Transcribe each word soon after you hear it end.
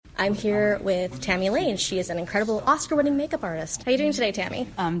I'm here with Tammy Lane. She is an incredible Oscar-winning makeup artist. How are you doing today, Tammy?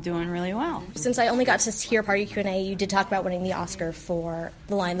 I'm doing really well. Since I only got to hear part of your Q&A, you did talk about winning the Oscar for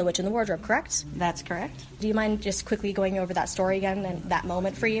The Lion, the Witch, and the Wardrobe, correct? That's correct. Do you mind just quickly going over that story again and that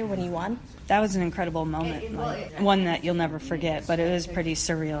moment for you when you won? That was an incredible moment, one that you'll never forget, but it was pretty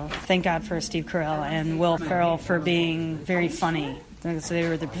surreal. Thank God for Steve Carell and Will Ferrell for being very funny. So they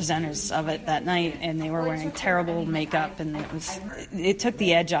were the presenters of it that night, and they were wearing terrible makeup, and it took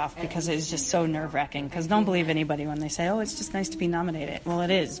the edge off because it was just so nerve-wracking. Because don't believe anybody when they say, "Oh, it's just nice to be nominated." Well, it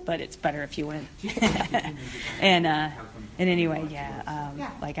is, but it's better if you win. And anyway,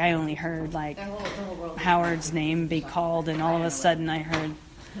 like I only heard like Howard's name be called, and all of a sudden I heard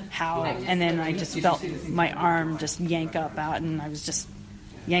How, and then I just felt my arm just yank up out, and I was just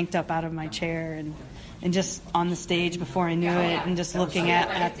yanked up out of my chair and just on the stage before I knew it, and just looking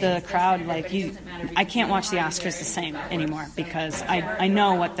at the crowd, like I can't watch the Oscars the same anymore because I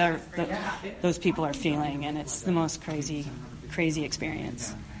know what those people are feeling, and it's the most crazy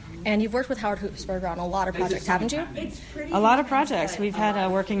experience. And you've worked with Howard Hoops-Berger on a lot of projects, haven't you? A lot of projects. We've had a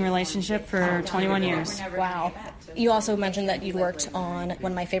working relationship for 21 years. Wow. You also mentioned that you'd worked on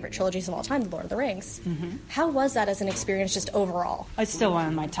one of my favorite trilogies of all time, The Lord of the Rings. Mm-hmm. How was that as an experience just overall? It's still one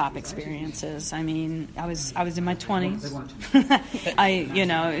of my top experiences. I mean, I was in my 20s.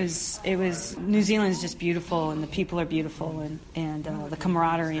 It was New Zealand's just beautiful, and the people are beautiful, and the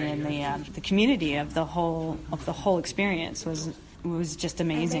camaraderie and the community of the whole experience was just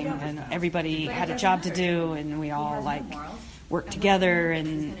amazing, and everybody had a job to do, and we all worked together,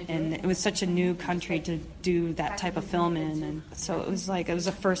 and it was such a new country to do that type of film in, and so it was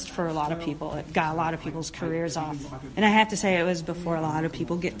a first for a lot of people. It got a lot of people's careers off, and I have to say it was before a lot of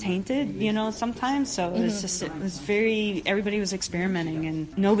people get tainted, sometimes. So it was everybody was experimenting,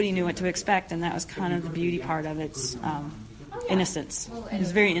 and nobody knew what to expect, and that was kind of the beauty part of its innocence. It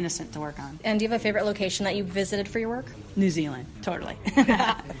was very innocent to work on. And do you have a favorite location that you visited for your work? New Zealand, totally.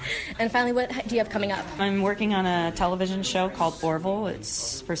 And finally, what do you have coming up? I'm working on a television show called Orville.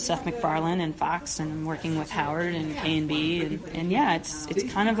 It's for Seth MacFarlane and Fox, and I'm working with Howard and K&B, and it's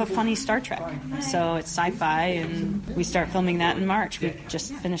kind of a funny Star Trek. So it's sci-fi, and we start filming that in March. We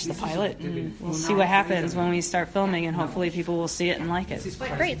just finished the pilot, and we'll see what happens when we start filming, and hopefully people will see it and like it.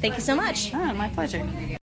 Great, thank you so much. My pleasure.